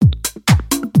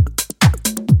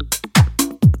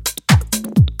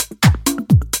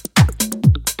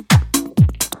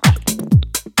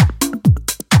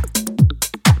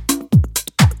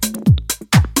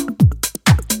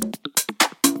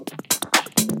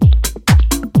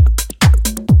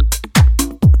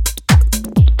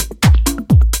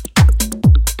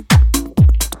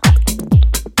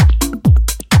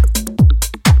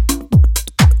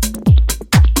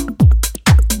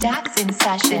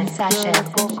session.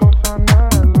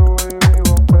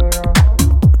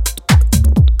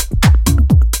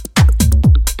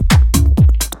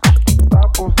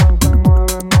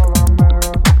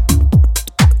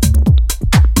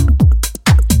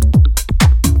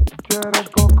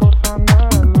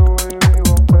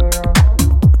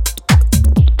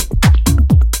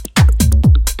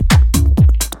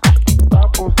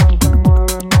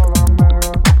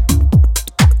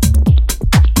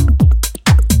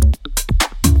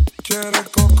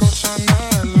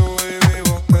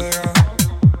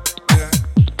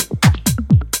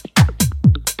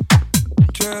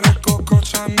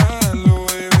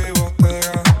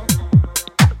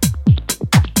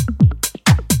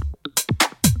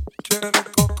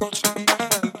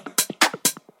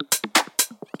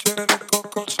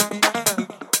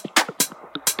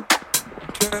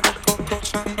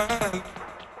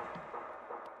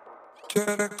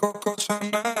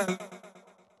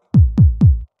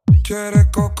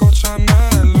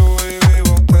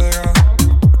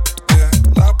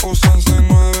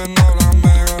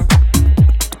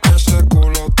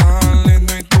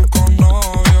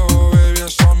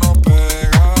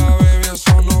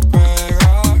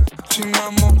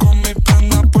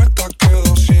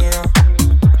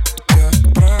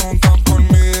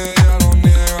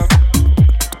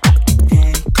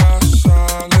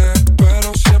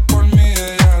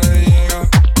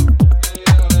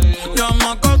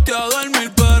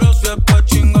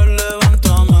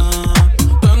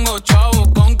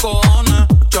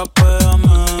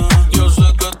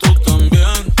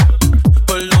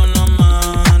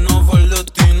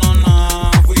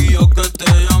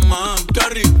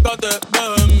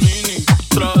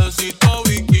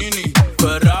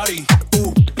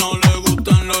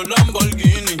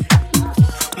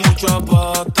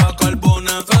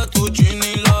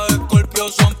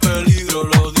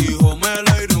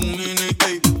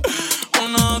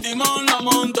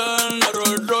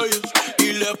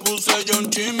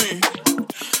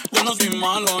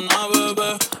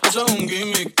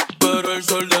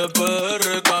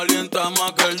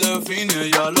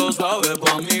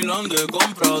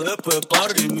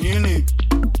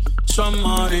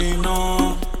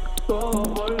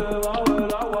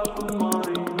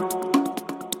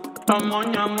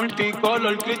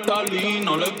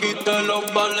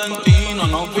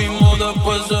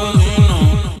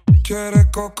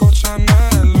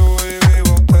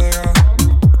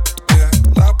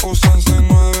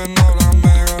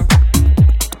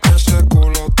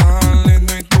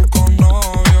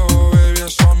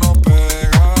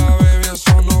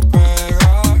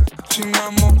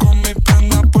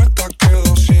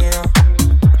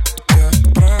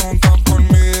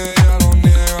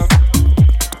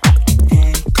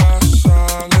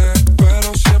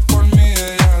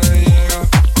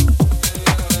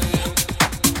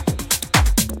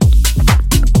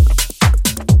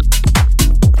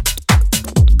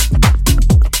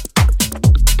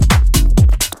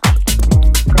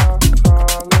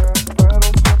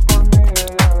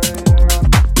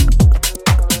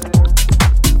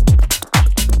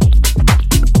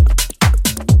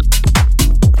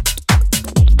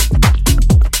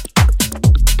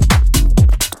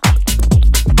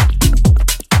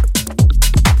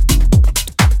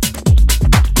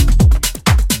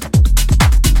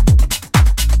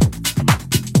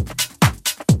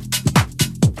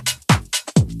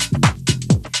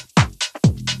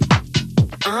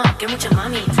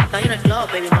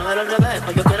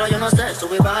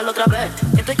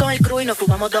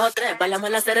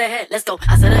 Bailamos la CRG, let's go,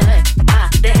 a CRG,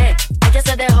 dejé, ella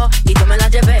se dejó y yo me la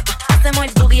llevé. Hacemos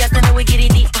el boogie, hacemos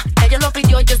wigiriti. Ella lo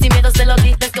pidió y yo sin miedo se lo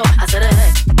di, let's go, a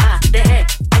CRG, dejé,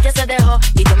 ella se dejó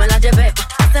y yo me la llevé.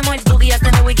 Hacemos el boogie,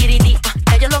 hacemos wigiriti.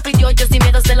 Ella lo pidió y yo sin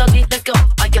miedo se lo di, let's go.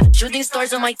 I got shooting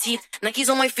stars on my teeth, Nikes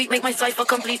on my feet, make my cipher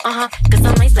complete, cause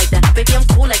I'm nice like that, baby I'm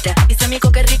cool like that. Dice mi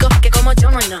que rico, que como yo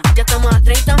no hay nada. Ya estamos a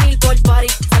 30,000 por party,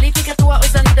 salí pique tú hoy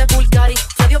salí de Bulgari.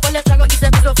 Se dio por el trago y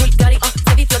se puso full cari,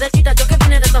 se vistió de chita, yo que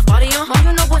vine de safari, Now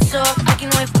you know what's up, aquí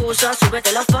no hay excusa.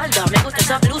 Súbete la falda, me gusta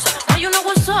esa blusa. Now you know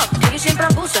what's up, que siempre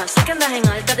abusa. Sé que andas en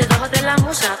alta, debajo de la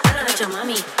musa. Derecha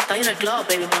mami, está en el club,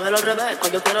 baby, muévelo al revés.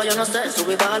 Cuando yo quiero yo no sé,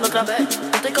 sube y bájalo otra vez.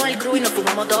 Estoy con el crew y nos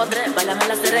fumamos 2 o 3. Bailamos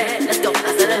la CRG, let's go,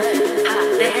 a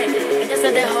CRG, dejé. Ella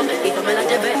se dejó y yo me la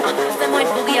llevé. Hacemos el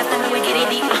boogie, hacemos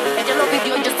wigiriti. Ella lo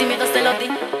pidió y yo sin miedo se lo di.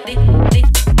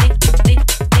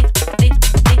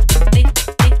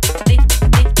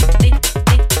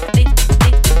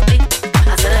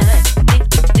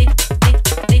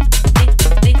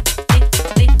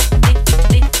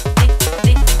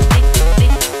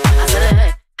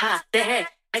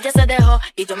 Ella se dejó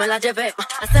y yo me la llevé.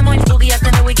 Hacemos el boogie,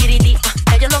 hacemos wigiriti.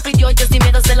 Ella lo pidió y yo sin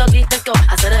miedo se lo di. Let's go.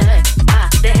 Hacer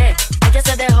dejé. Ella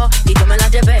se dejó y yo me la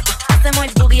llevé. Hacemos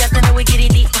el boogie, hacemos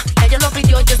wigirity. Ella lo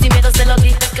pidió y yo sin miedo se lo di.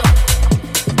 Let's go.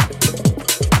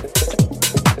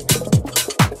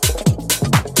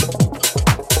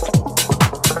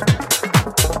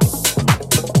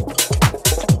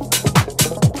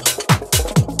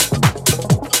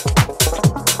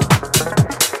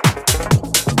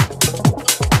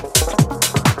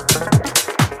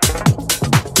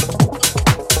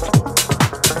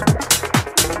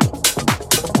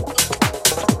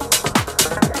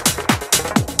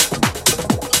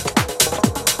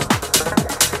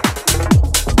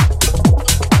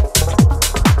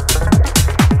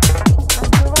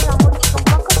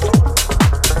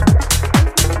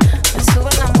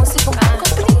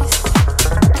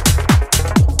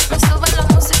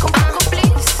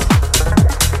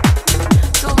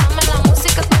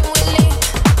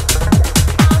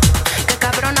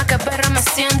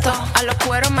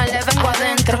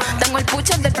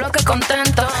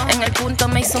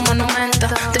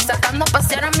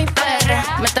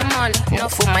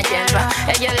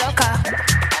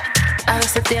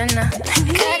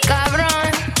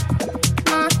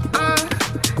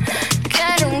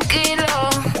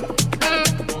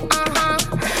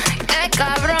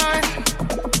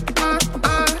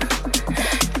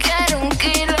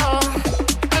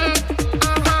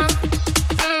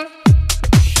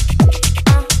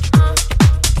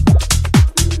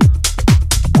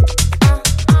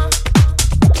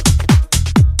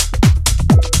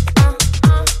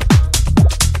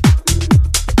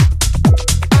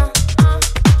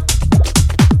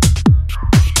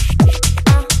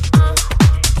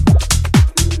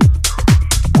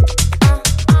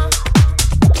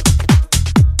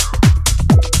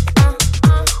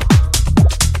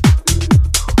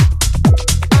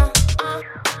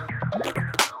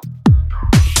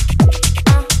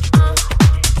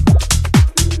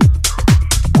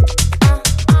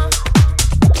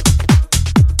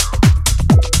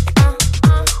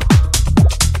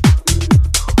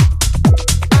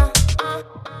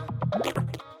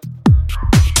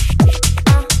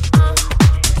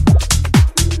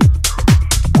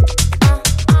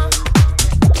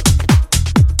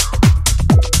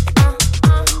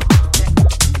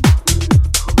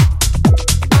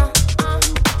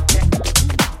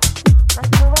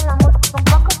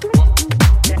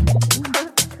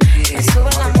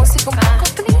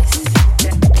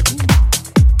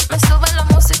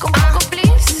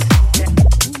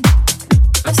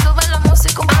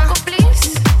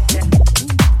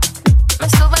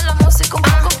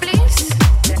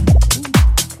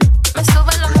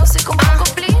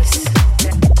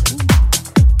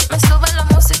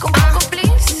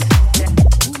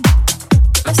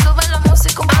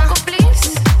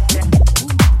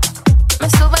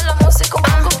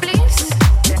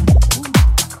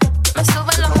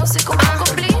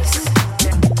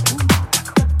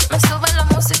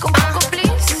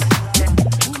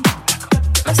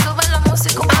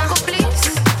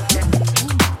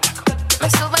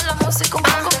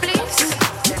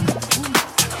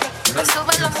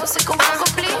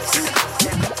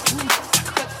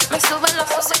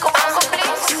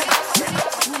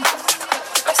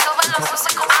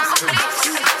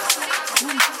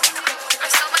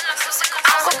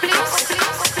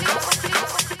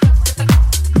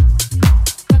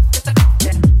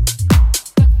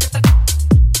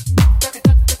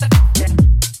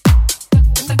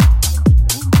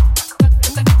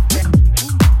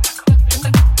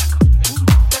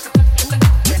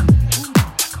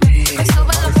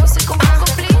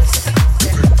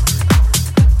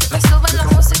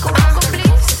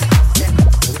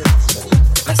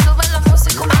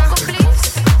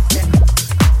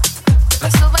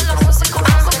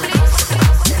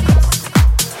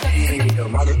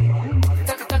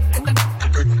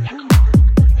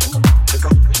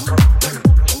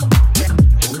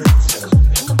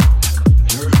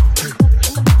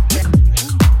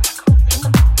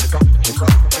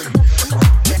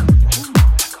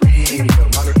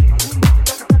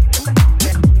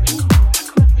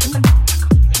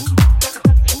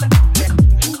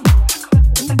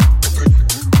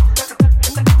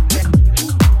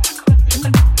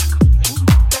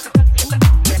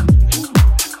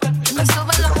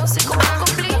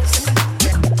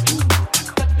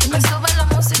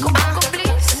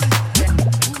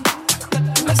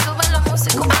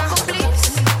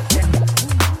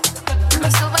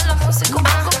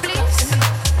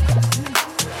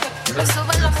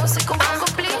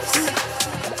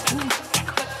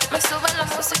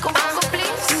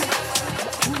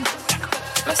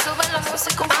 Me sube la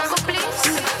música un poco,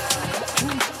 please.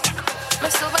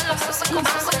 Me sube la música un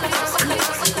poco.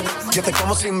 Yo te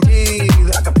como sin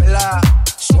vida, a capela,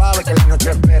 suave que la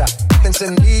noche espera. Te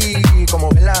encendí como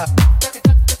vela,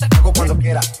 hago cuando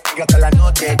quiera. Y hasta la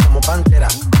noche como pantera.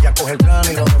 Ya coge el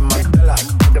plano y lo desmantela.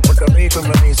 De Puerto Rico y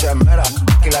me dice mera.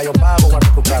 Que la yo pago,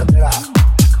 guarda tu cartera.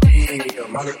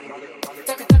 Y madre.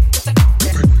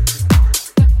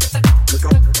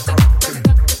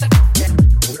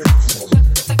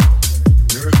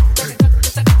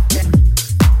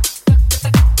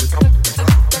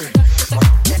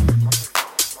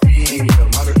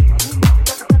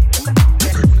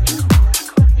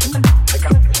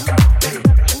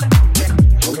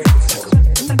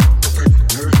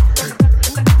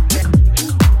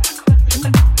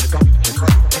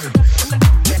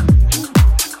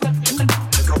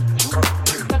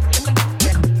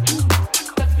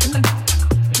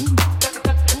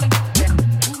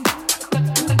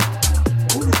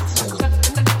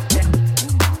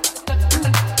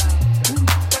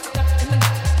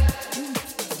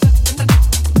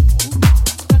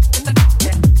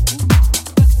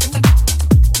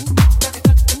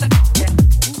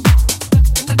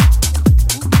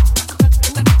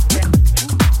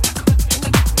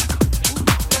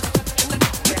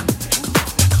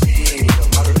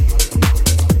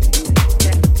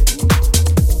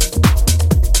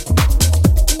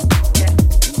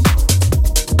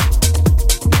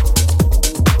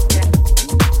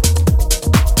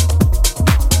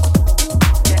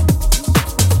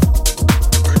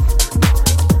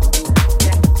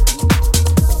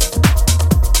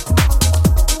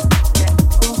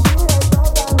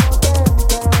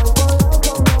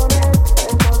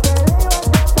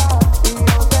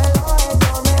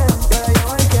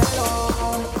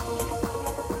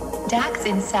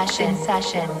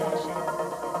 Session.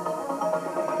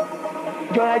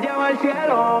 Yo la llevo al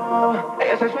cielo,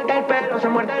 ella se suelta el pelo, se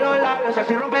muerde los labios,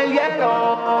 así rompe el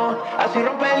hielo, así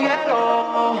rompe el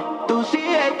hielo. Tú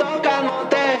sigues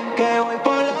tocándote, que voy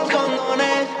por los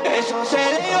condones, eso se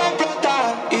le iba a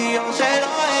explotar y yo se lo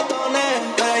detoné.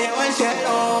 Yo la llevo al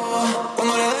cielo,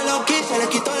 cuando le doy los quise, le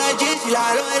quito la jeans y la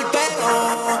jalo del pelo,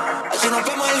 así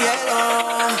rompemos el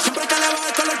hielo. Siempre que le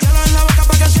bajo con los hielos en la boca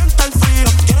para que sienta el frío,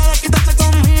 quiero desquitarse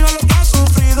conmigo lo que ha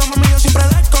sufrido, mami yo siempre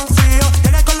desconfío.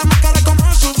 Llegué con la máscara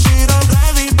como Sub-Zero,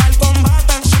 ready para el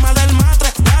combate encima del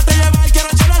matre. Déjate llevar, quiero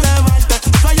echarle elevarte,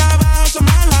 eso allá abajo, eso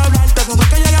mal hablarte, dudo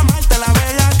que llegue a Marte, la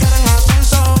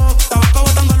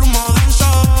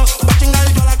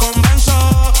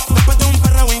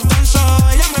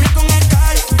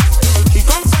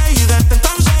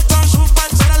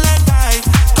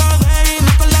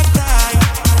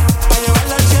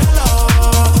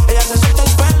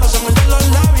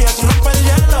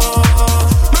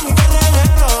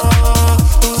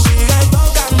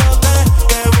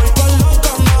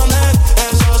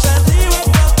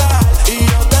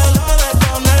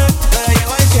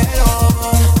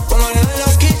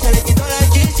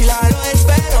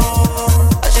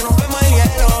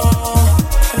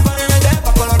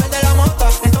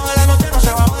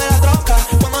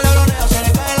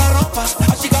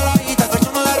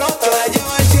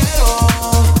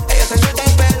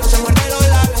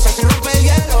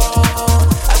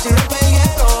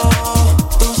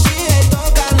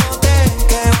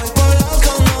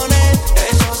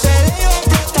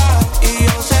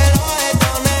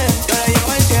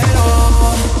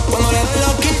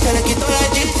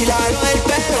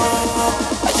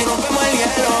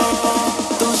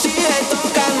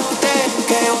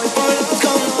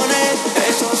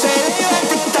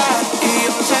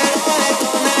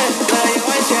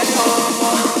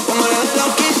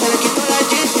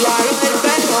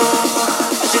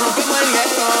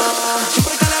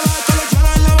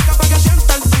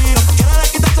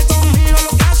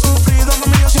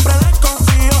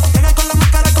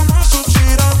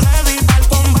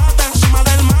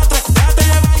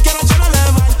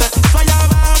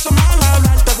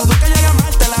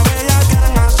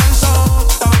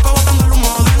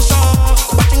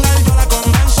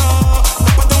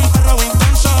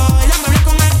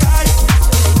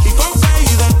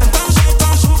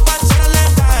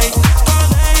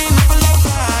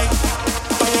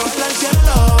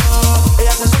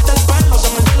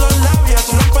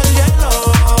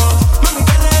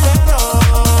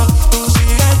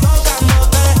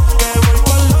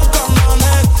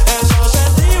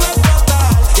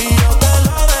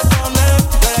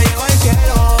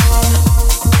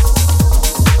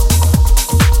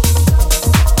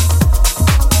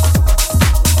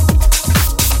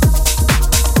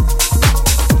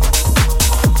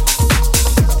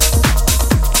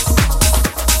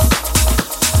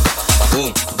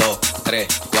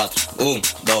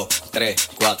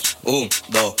 1,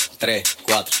 2, 3,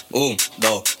 4. 1,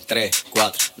 2, 3,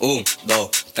 4. 1, 2,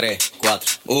 3, 4.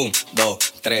 1, 2,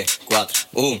 3, 4.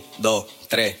 1, 2,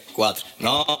 3, 4.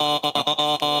 No.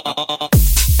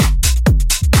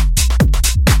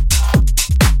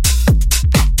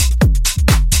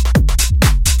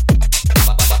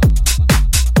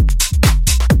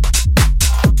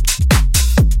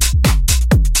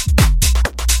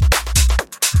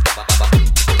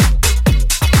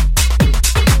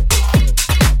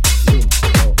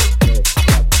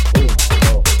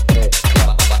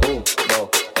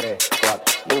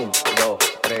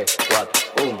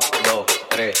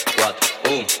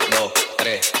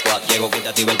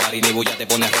 El party ni bulla te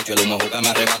pone recho. El humo juca me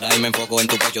arrebata y me enfoco en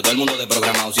tu pecho. Todo el mundo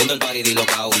desprogramado, siendo el party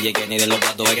dislocado. Y que ni de los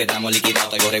platos es que estamos liquidados.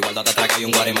 Tengo resguardo hasta atrás y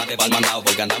un guaremate pa'l mandado.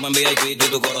 Porque andamos en vida y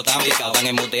tu coro está picado. Están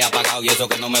en mute apagado y eso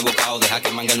que no me he buscado. Deja que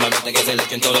mangue el nuevete que se le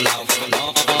eche en todos lados.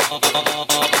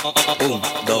 1,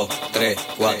 2, 3,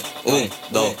 4. 1,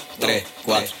 2, 3,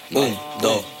 4. 1,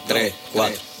 2, 3,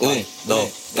 4. 1,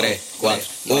 2, 3, 4.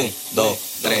 1, 2,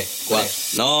 3, 4.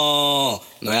 No,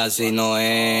 no es así, no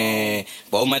es.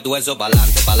 Ponme tu eso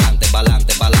pa'lante, pa'lante,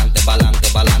 pa'lante, pa'lante, pa'lante,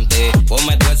 pa'lante.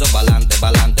 Ponme tu eso pa'lante,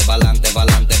 pa'lante, pa'lante,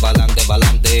 pa'lante, pa'lante,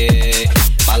 pa'lante.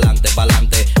 Pa'lante,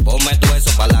 pa'lante. Ponme tu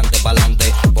eso pa'lante,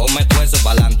 pa'lante. Ponme tu eso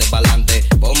pa'lante, pa'lante.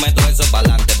 Ponme tu eso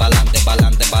pa'lante, pa'lante,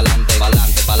 pa'lante, pa'lante,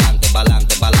 pa'lante, pa'lante,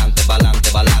 pa'lante, pa'lante,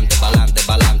 pa'lante, pa'lante, pa'lante,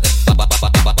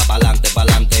 pa'lante,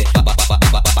 pa'lante,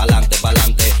 pa'lante, pa'lante,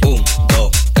 pa'lante. 1,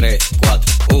 2, 3,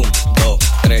 4. 1, 2,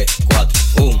 3, 4.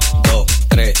 1, 2,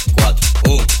 3, 4.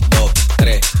 1, 2,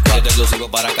 3, 4. Esto es exclusivo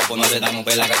para acá, pues no aceptamos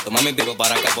pelagato. Mami, pico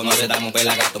para acá, pues no aceptamos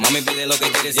pelagato. Mami, pide lo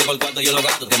que quieres y por cuarto yo lo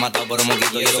gasto. Te he matado por un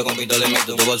moquito y eso con pito le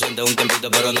meto. Tuvo ausente un tempito,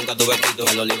 pero nunca tuve quito.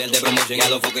 A los líderes de promoción y a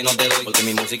los focos no te doy. Porque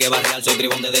mi música es barrial, soy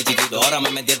tribón desde chiquito. Ahora me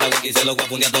metí esta wiki y se lo voy a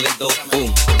fundir a todito.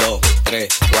 1, 2, 3,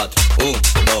 4. 1,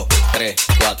 2, 3,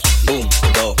 4. 1,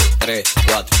 2, 3,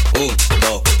 4. 1,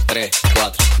 2, 3,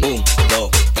 4. 1,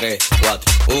 2, 3,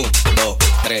 4. 1, 2,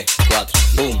 3, 4.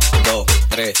 1, 2,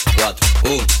 3, 4.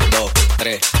 1, 2,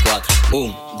 3, 4.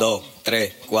 1, 2,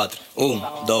 3, 4.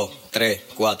 1, 2, 3,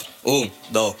 4. 1,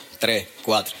 2, 3,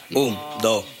 4. 1,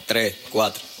 2, 3,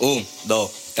 4. 1,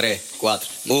 2, 3, 4.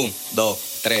 1, 2,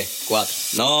 3, 4.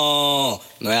 No,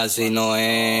 no es así, no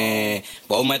es.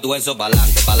 Ponme tu eso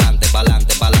pa'lante, pa'lante,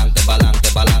 pa'lante, pa'lante,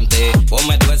 pa'lante, pa'lante.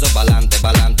 Ponme tu eso pa'lante,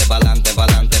 pa'lante, pa'lante,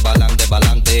 pa'lante, pa'lante,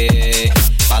 pa'lante.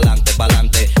 Pa'lante,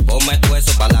 pa'lante. Ponme tu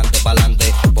eso pa'lante,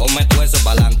 pa'lante. Ponme tu eso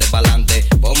pa'lante, pa'lante.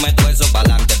 Ponme tu eso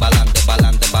pa'lante, pa'lante,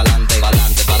 pa'lante, pa'lante,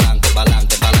 pa'lante, pa'lante,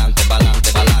 pa'lante, pa'lante, pa'lante,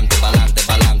 pa'lante, pa'lante,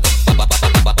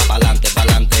 pa'lante,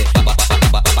 pa'lante,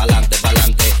 pa'lante, pa'lante,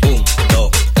 pa'lante. 1,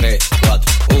 2, 3,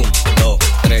 4. 1, 2,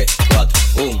 3, 4.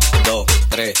 1, 2,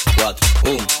 3, 4.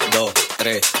 1, 2,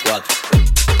 3, 4.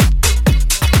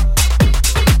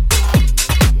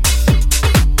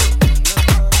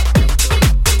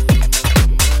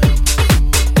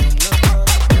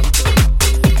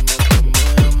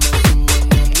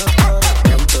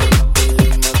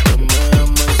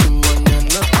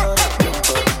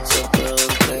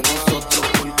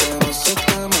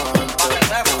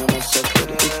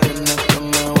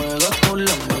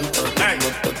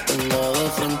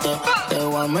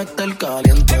 Meter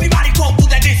caliente. Everybody go to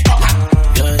the disco.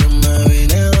 Ya yo me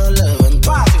vine del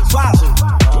evento. Fácil, fácil.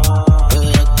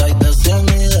 Estáis de 100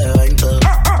 y de 20.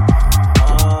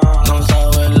 No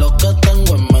sabes lo que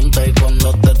tengo en mente. Y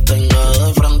cuando te tenga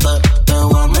de frente, te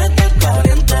voy a meter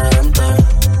caliente, gente.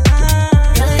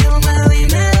 Ya yo me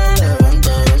vine del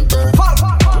evento, gente.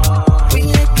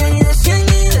 Vine que hay de 100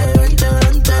 y de 20.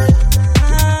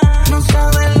 No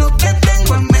sabes lo que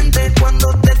tengo en mente. Cuando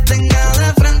te tenga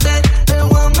de frente, te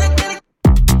voy a meter.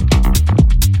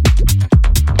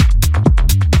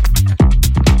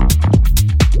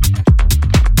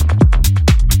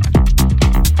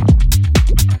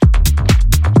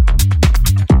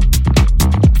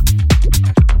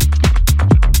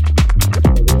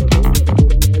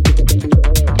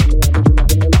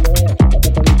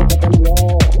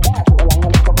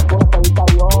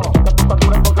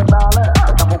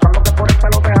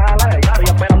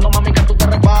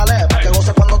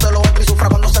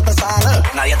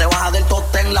 Nadie te baja del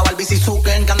top ten, la Barbie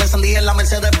Suzuki, en Candel Sandía en la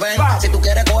Mercedes-Benz. Si tú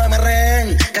quieres, cógeme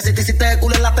rehén, que si te hiciste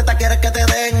culo en la teta, quieres que te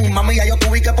den. Mami, ya yo te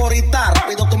ubiqué por Insta.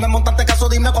 Rápido tú me montaste caso,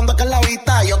 dime cuándo es que es la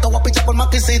vista. Yo te voy a pichar por más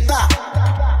que hicista.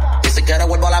 Y si quieres,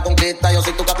 vuelvo a la conquista. Yo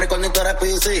soy tu Capricornio y tú eres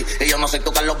Piscis. Y yo no soy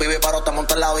tu Carlos Vivi, pero te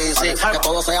monto en la bici. Que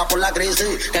todo sea por la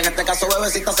crisis. Que en este caso,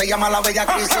 bebecita, se llama la bella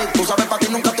crisis. Tú sabes, para ti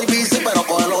nunca estoy busy, pero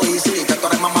cógelo easy. Que tú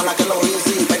eres más mala que lo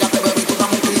easy. Pégate, baby, tú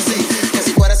dame un crisis. Que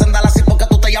si tú eres en Dallas, porque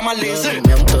tú te llamas Lizzy.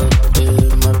 Miéntate,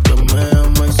 me quemé,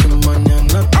 me sin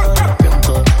mañana te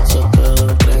arrepiento. Sé que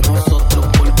de tren no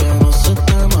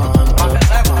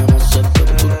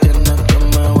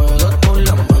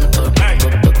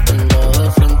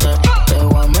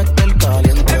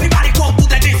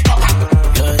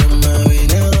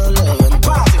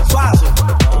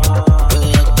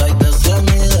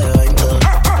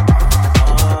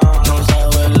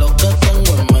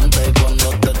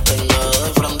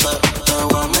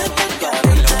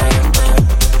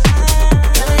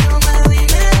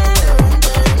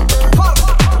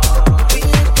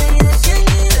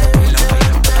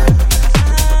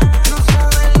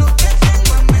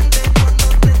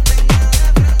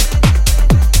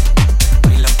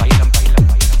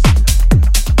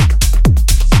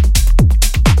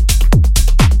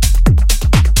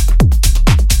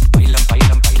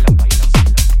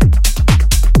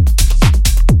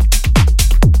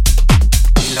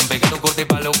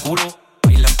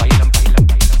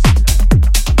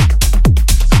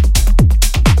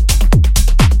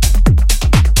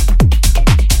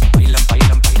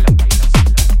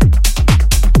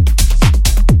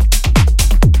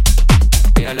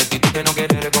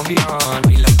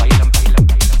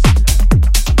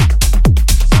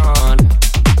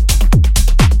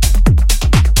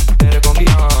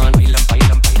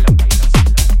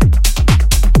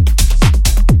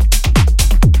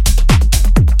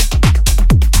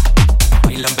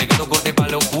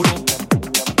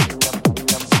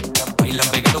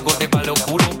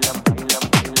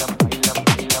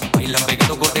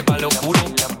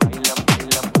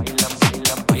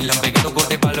Bailan pegado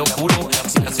corte pa' lo oscuro.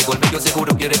 Si la sigo al medio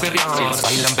seguro quiere perrear.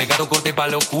 Bailan pegado corte pa'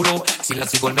 lo oscuro. Si la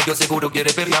sigo al medio seguro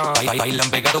quiere perrear. Bailan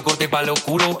pegado corte pa' lo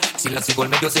oscuro. Si la sigo al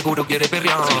medio seguro quiere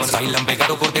perrear. Bailan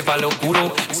pegado corte pa' lo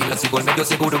oscuro. Si la sigo al medio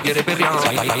seguro quiere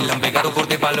perrear. Bailan pegado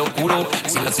corte pa' lo oscuro.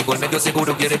 Si la sigo al medio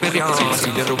seguro quiere perrear.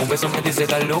 Si le robo un beso me dice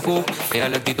tan loco. Era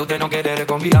la actitud de no querer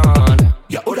combinar.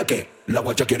 ¿Y ahora qué? La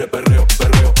guacha quiere perreo,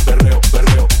 perreo, perreo,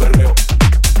 perreo, perreo.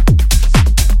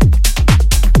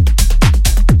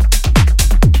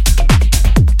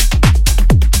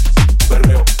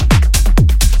 Perreo.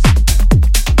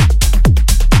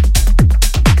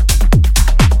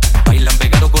 Bailan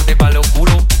pegado corte pa' lo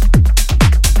oscuro.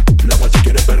 La guacha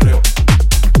quiere perreo.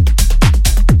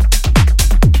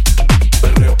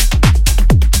 Perreo.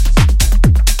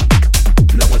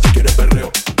 La guacha quiere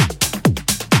perreo.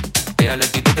 Era la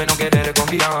actitud de no querer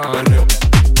combinar. Perreo.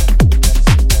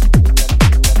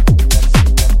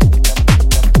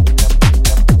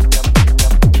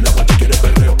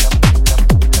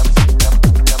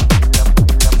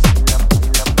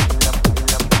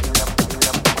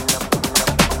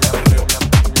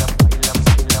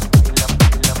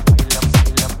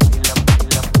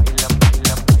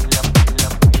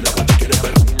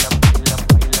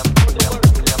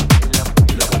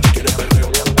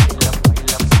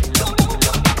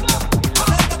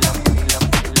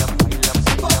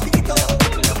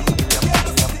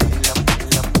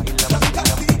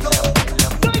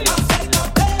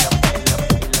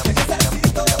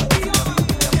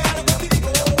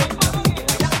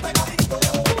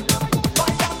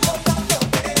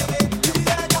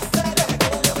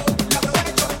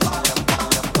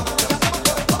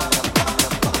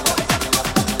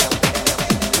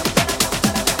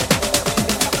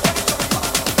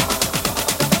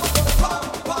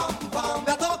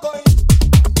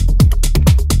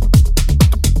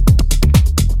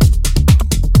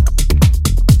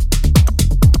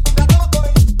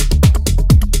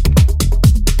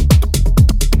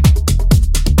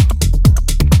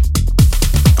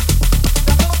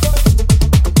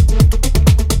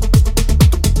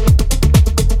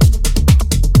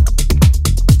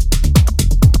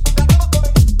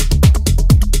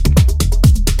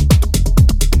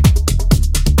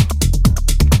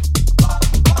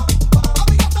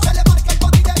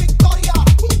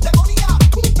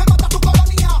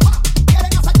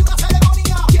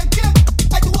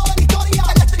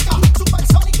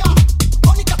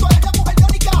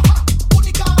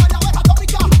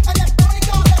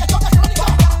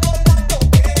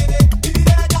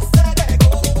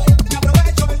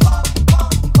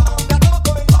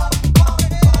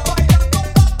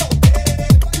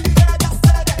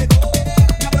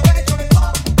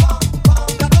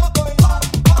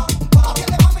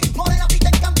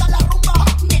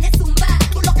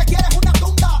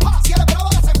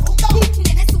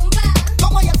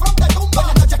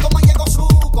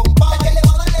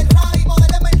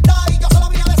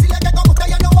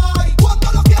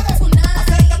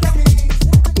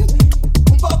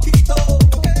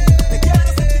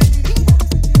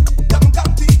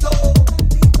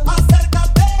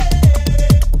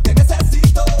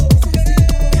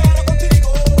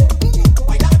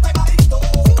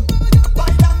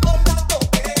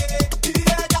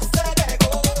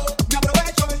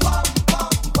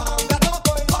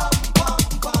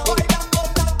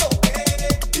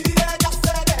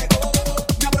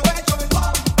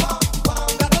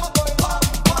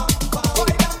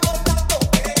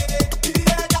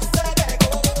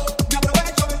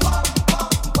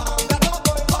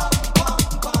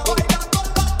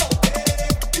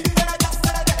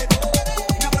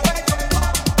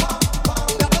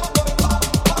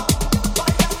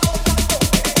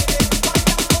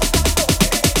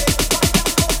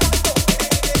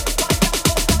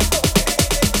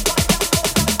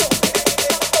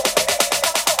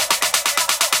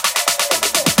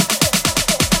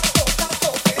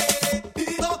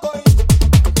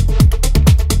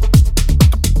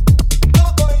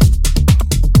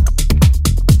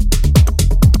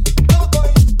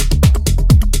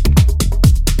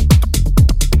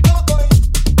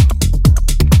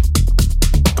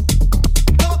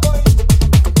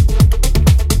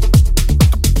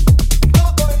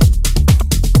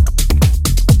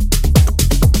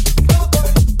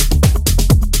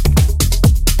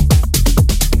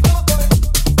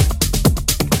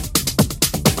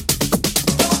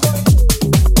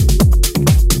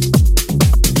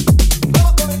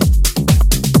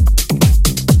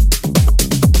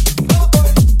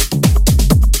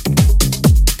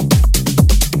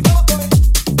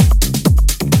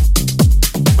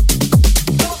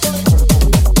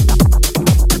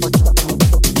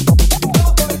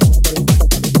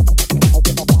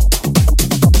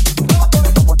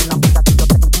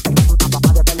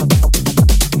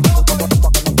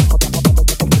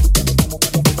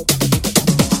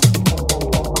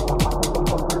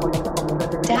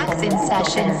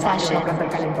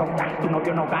 Tu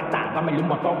novio no gasta, dámele un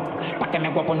botón. Pa' que me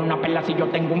voy a poner una perla si yo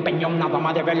tengo un peñón. Nada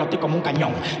más de verlo estoy como un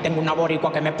cañón. Tengo una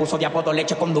boricua que me puso de apodo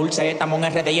leche con dulce. Estamos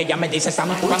en RD y ella me dice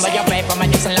Santurce. Cuando yo bebo me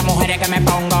dicen las mujeres que me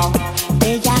pongo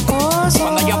bellacoso.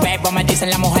 Cuando yo bebo me dicen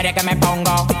las mujeres que me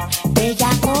pongo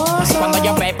bellacoso. Cuando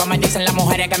yo bebo me dicen las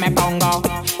mujeres que me pongo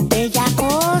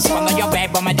bellacoso. Cuando yo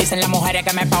bebo me dicen las mujeres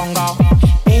que me pongo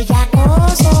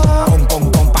bellacoso.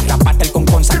 Con para raparte el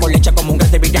concón. Saco leche como un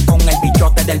res de Villacón. El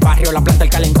bichote del barrio, la planta del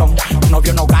calentón. Tu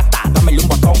novio no gasta, dámele un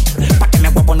botón. Pa' que me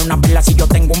voy a poner una perla si yo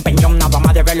tengo un peñón. Nada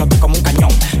más de verlo estoy como un cañón.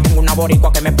 Tengo una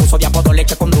boricua que me puso de apodo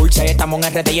leche con dulce. Estamos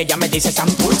en RD y ella me dice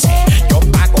Santurce. Yo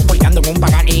pago colgando en un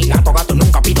Pagani. Gato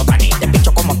nunca pido Tani. Te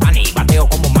picho como Tani, bateo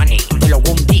como Manny. Te lo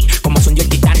hundí como se hundió el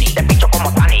Titanic. Te picho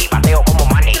como Tani, bateo como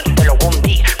Manny. Te lo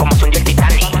hundí como se hundió el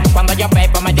Titanic. Cuando yo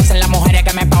bebo me dicen las mujeres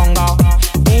que me pongo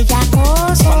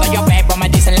bellacoso. Cuando yo bebo me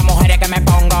dicen las mujeres que me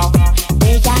pongo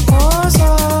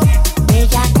bellacoso.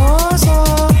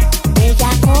 Bellacoso.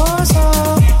 Bellacoso.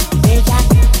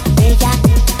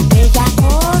 Bellacoso.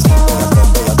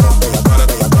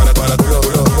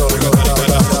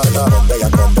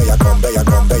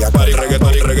 Party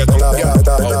reggaetón y reggaetón. Party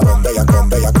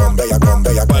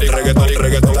reggaetón y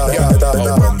reggaetón.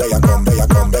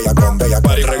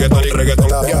 Party reggaetón y reggaetón.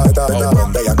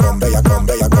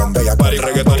 Party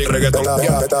reggaetón y reggaetón.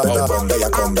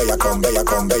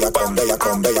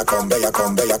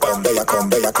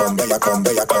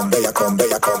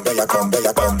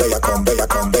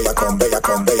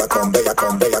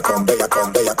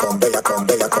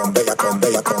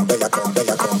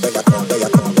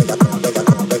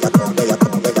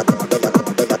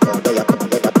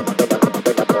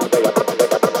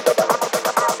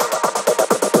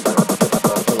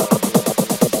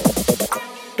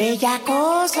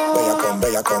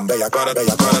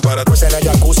 Pues en el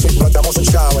jacuzzi, montamos un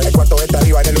shower. El cuarto está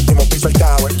arriba, en el último piso el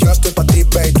tower. Yo estoy pa' ti,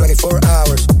 babe, 24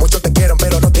 hours. Muchos te quieren,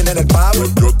 pero no tienen el power.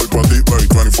 Yo estoy pa' ti, babe,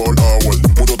 24 hours.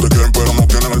 Muchos te quieren, pero no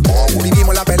tienen el power.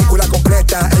 Vivimos la película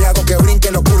completa. Ella hago que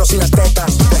brinquen los culos y las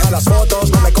tetas. Deja las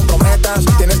fotos, no me comprometas.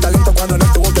 Tienes talento cuando en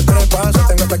el tubo te trepas. No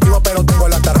tengo efectivo, pero tengo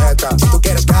la tarjeta. Si tú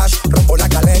quieres cash, rompo la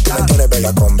caleta. Me tienes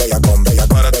bella con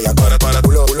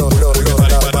culo, culo, culo, culo.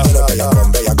 Bella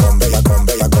con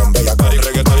Party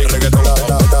reggaetón y reggaetón.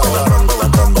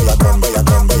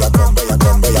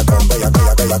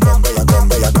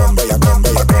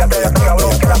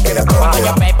 Cuando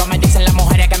yo bebo me dicen las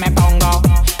mujeres que me pongo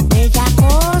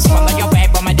bellacoso. Cuando yo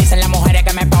bebo me dicen las mujeres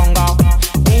que me pongo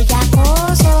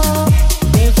bellacoso.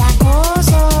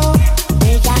 Bellacoso.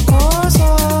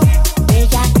 Bellacoso.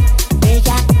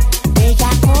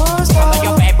 Bellacoso. Cuando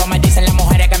yo bebo me dicen las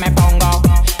mujeres que me pongo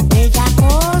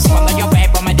bellacoso. Cuando yo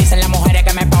bebo me dicen las mujeres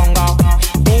que me pongo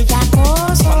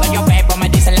bellacoso. Cuando yo bebo me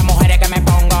dicen las mujeres que me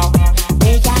pongo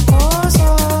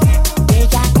bellacoso.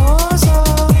 Bellacoso.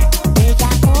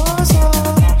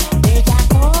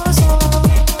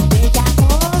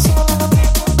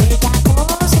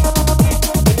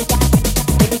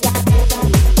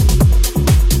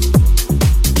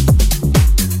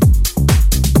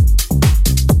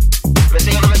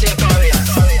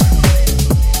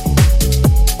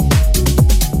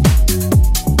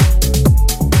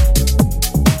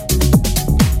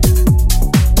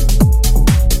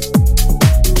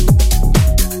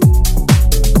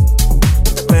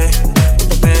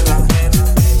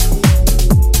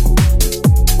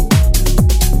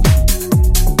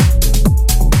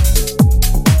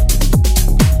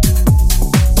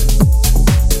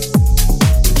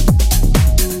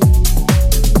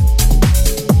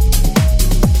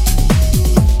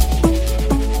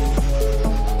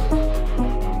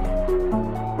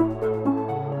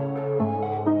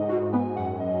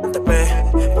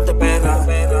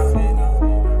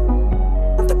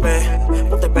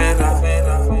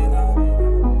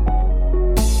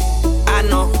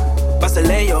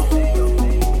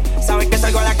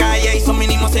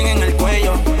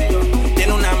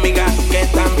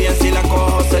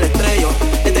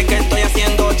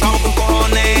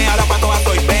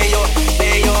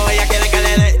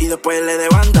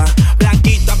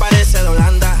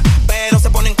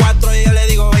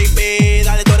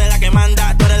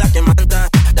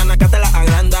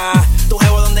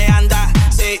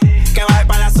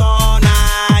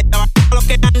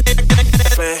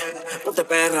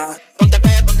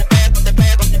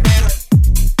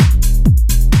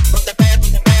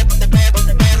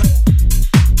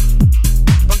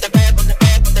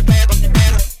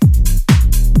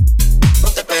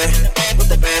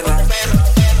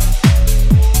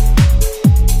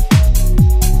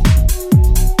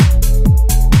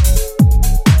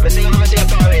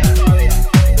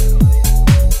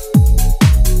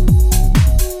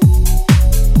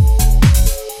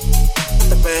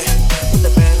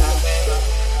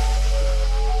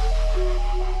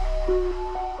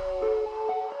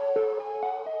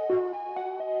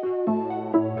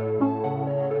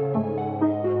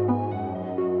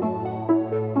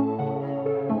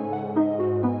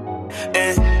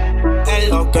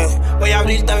 toque. Voy a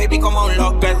abrirte, baby, como un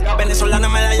locker. Venezolana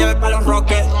me la lleve pa' los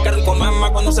rockers. Qué rico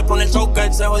mama cuando se pone el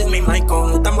choker. Se jodió mi mic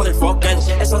con un tambor del Fokker.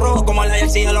 Eso rojo como la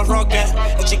jersey de los rockers.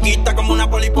 Es chiquita como una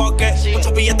polipoque.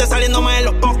 Muchos billetes saliéndome de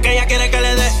los bosques. Ella quiere que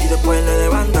le dé y después le dé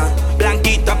banda.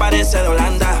 Blanquita parece de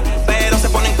Holanda, pero se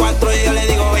ponen cuatro y yo le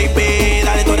digo, baby,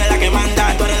 dale, tú eres la que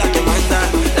manda, tú eres la que manda.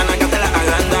 La naca te la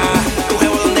agranda. Tu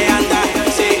jevo donde anda,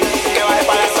 sí, que baje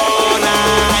pa' la zona.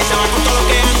 Y se va con todo lo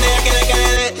que ande. Ella quiere que le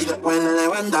dé y después le dé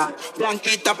banda.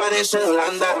 Blanquita parece de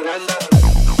Holanda, Holanda.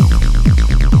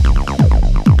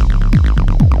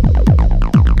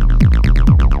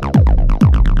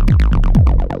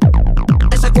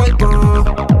 Ese cuerpo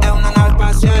es una nave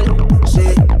espacial,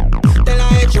 sí. Te la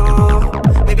he hecho,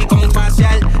 baby, como un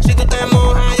facial. Si tú te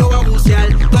mojas, yo voy a bucear.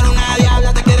 Tú eres una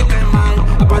diabla, te quieres quemar.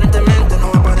 Aparentemente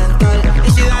no va a aparentar.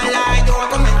 Y si das like, yo voy a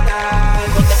comentar.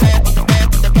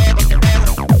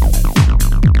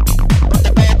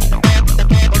 Ponte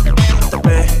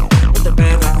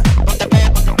pega.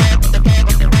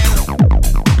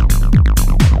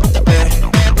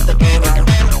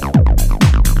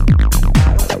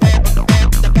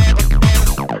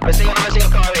 Me sigo, no me sigo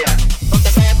todavía.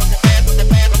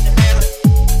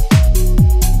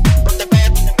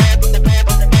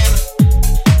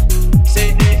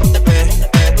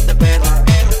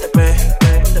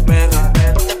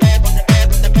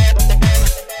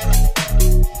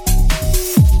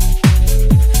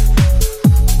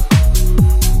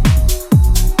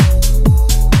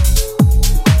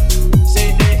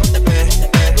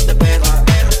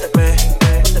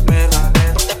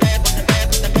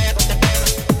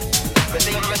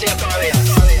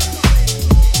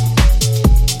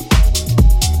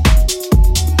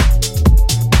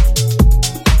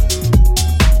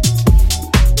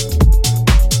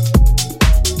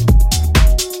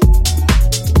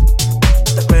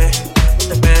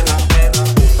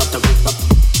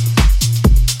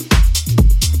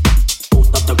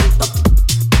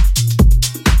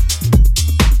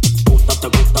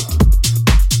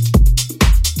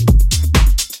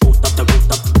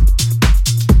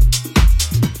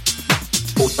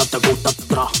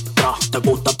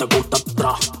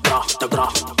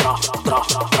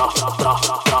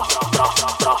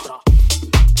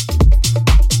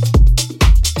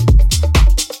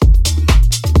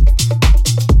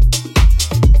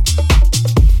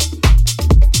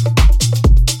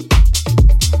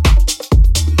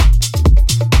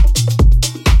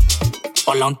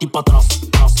 Pa'lante y pa' atrás,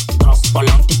 tras, tras,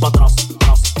 pa'lante y pa' atrás,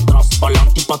 tras, tras,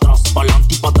 pa'lante y pa' atrás,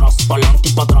 pa'lante y pa' atrás, pa'lante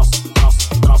y pa' atrás, tras,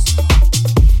 tras.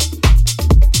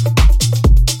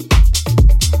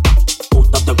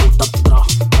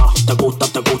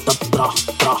 Te gusta, tra,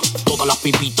 tra. Todas las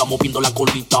pipitas moviendo la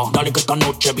colita. Dale que esta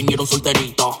noche vinieron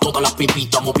solteritas. Todas las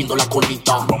pipitas moviendo la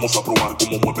colita. Vamos a probar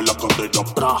cómo mueve la cadera.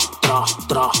 Tra, tra,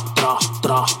 tra, tra,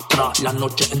 tra, tra. La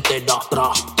noche entera.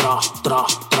 Tra, tra, tra,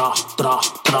 tra, tra,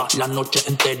 tra. La noche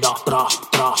entera. Tra,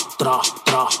 tra, tra,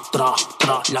 tra, tra,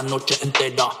 tra. La noche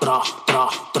entera. Tra, tra,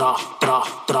 tra, tra,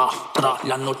 tra, tra.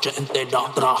 La noche entera.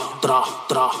 Tra, tra,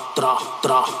 tra, tra,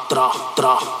 tra, tra,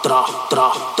 tra, tra,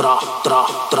 tra, tra, tra,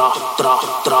 tra, tra, tra,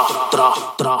 tra, tra,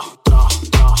 tra,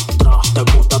 tra. Te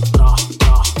gusta tra,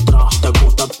 tra, tra. Te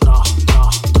gusta tra, tra,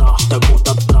 tra. Te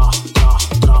gusta tra, tra,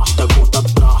 tra. Te gusta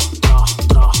tra, tra,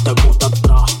 tra. Te gusta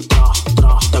tra, tra,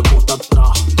 tra. Te gusta tra,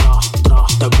 tra, tra.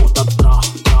 Te gusta tra,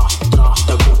 tra, tra.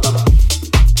 Te gusta.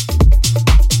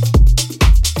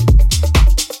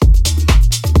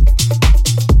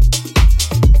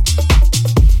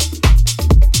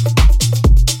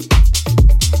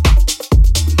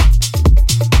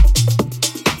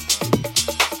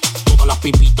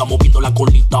 Pipitas moviendo la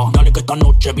colita. Dale que esta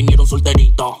noche vinieron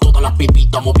solteritas. Todas las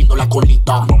pipitas moviendo la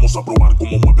colita. Vamos a probar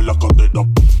cómo mueve la cadera.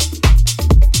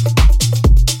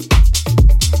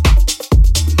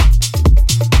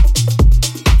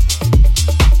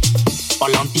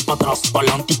 Pa'lante y pa' atrás,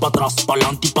 pa'lante y pa' atrás,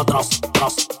 pa'lante y pa' atrás,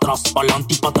 tras, tras,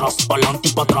 pa'lante y pa' atrás, pa'lante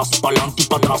y pa' atrás, pa'lante y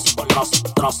pa' atrás, tras,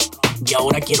 tras. Y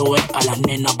ahora quiero ver a las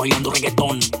nenas bailando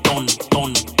reggaetón, ton,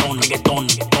 ton, ton, reggaetón,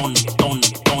 ton, ton,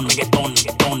 ton, reggaetón,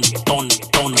 ton, ton,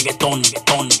 ton, reggaetón,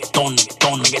 ton, ton,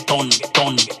 ton, reggaetón,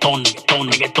 ton, ton, ton,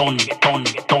 reggaetón, ton,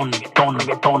 ton, ton,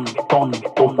 reggaetón, ton,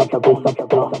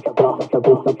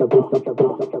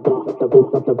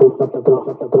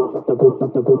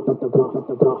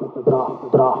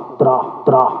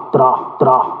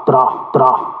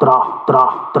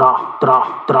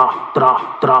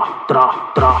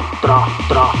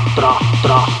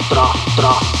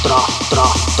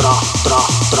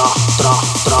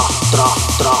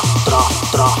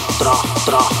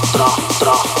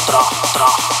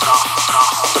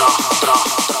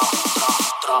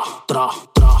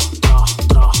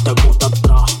 tra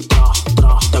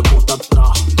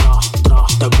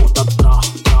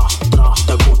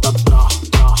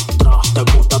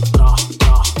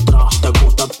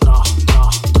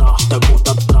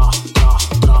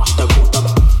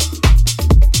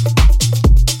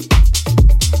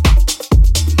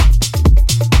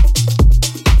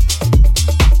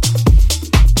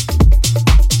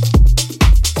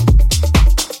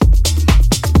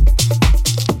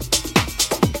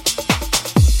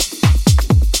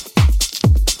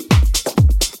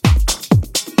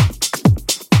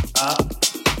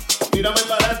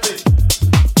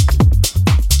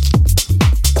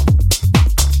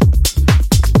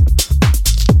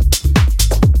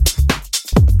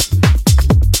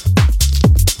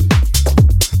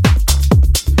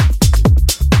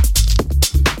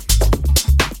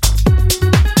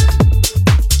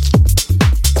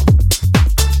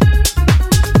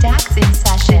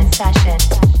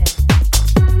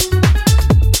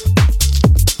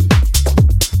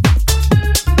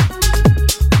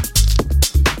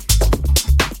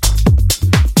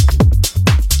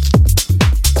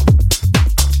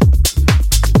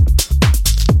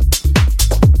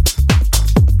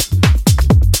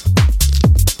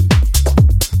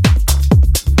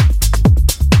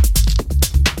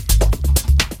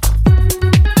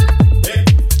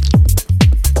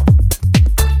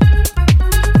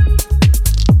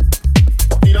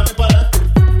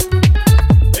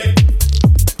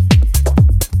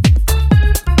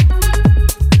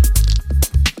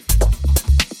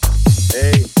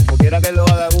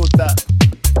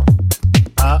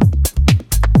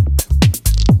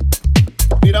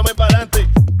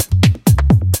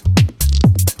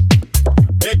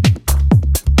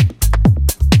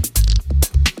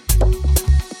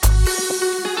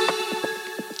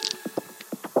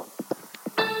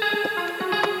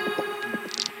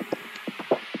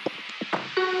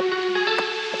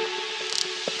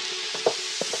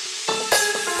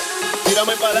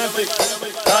Tírame pa'lante,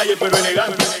 calle pero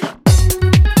elegante.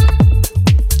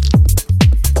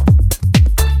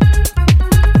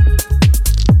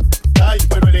 Calle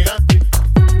pero elegante.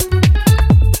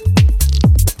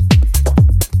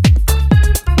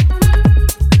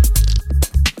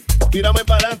 Tírame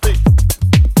pa'lante.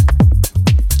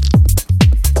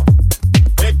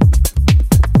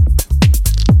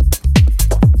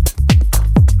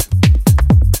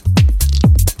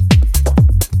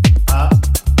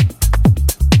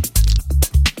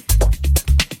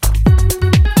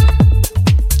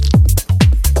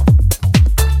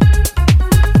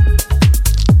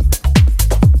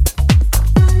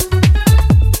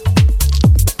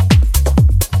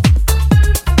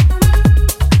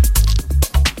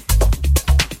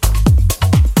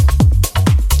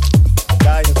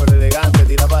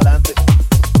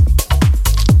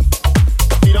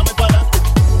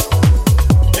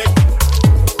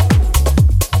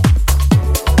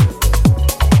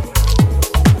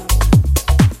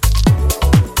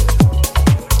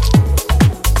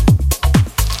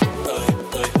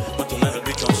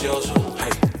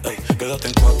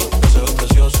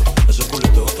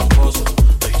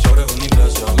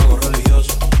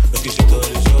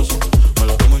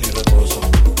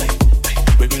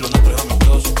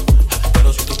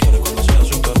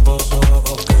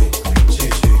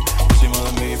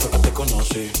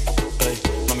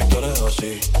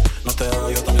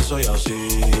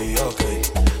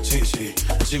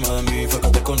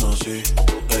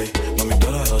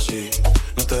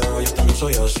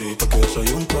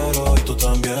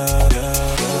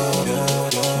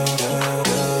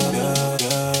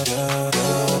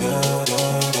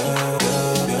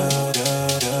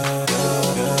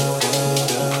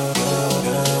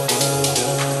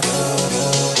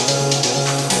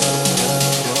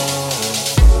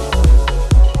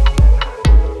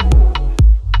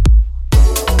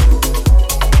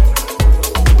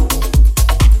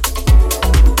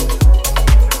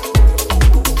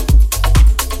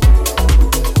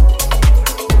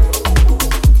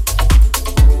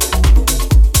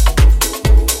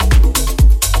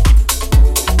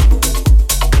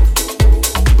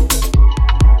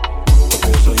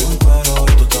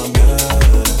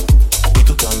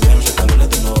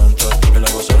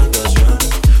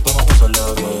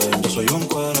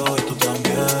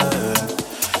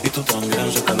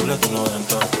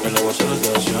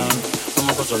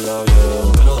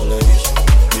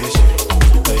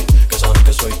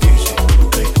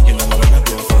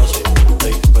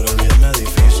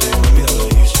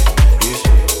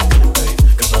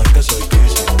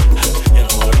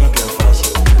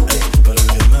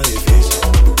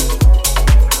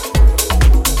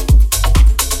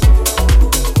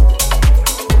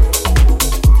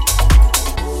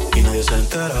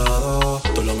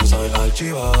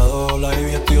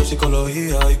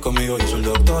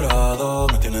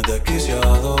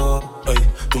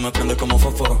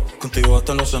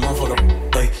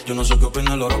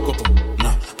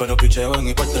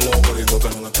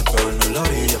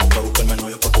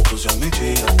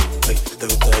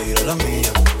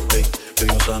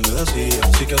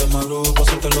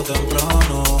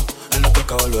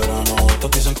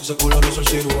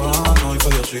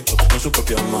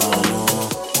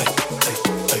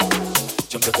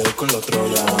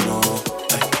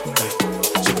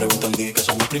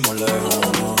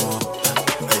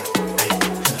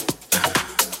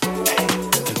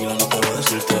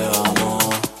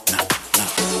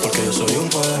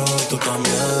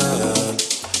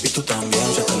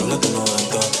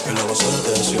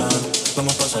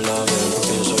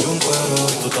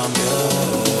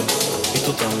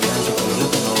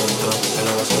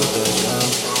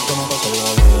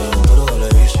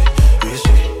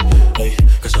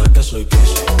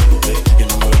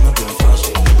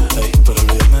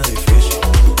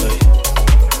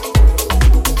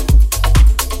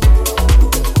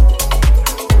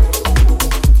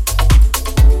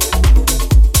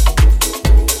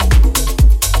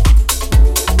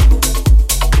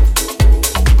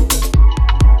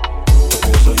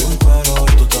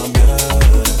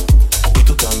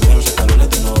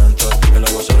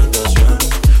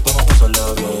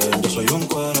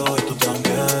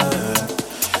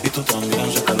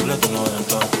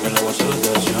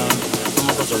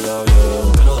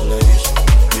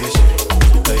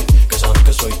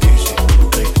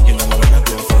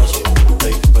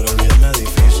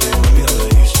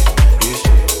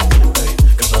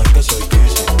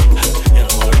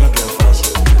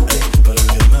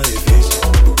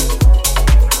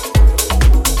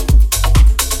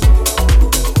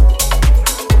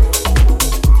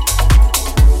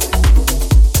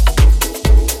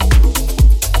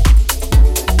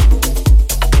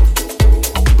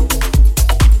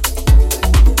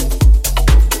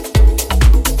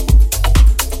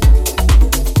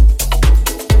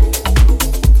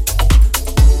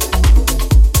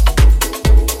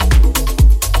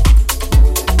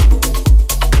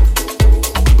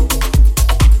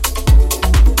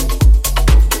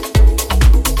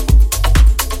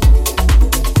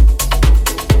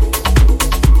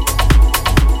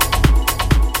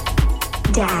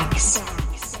 Dax.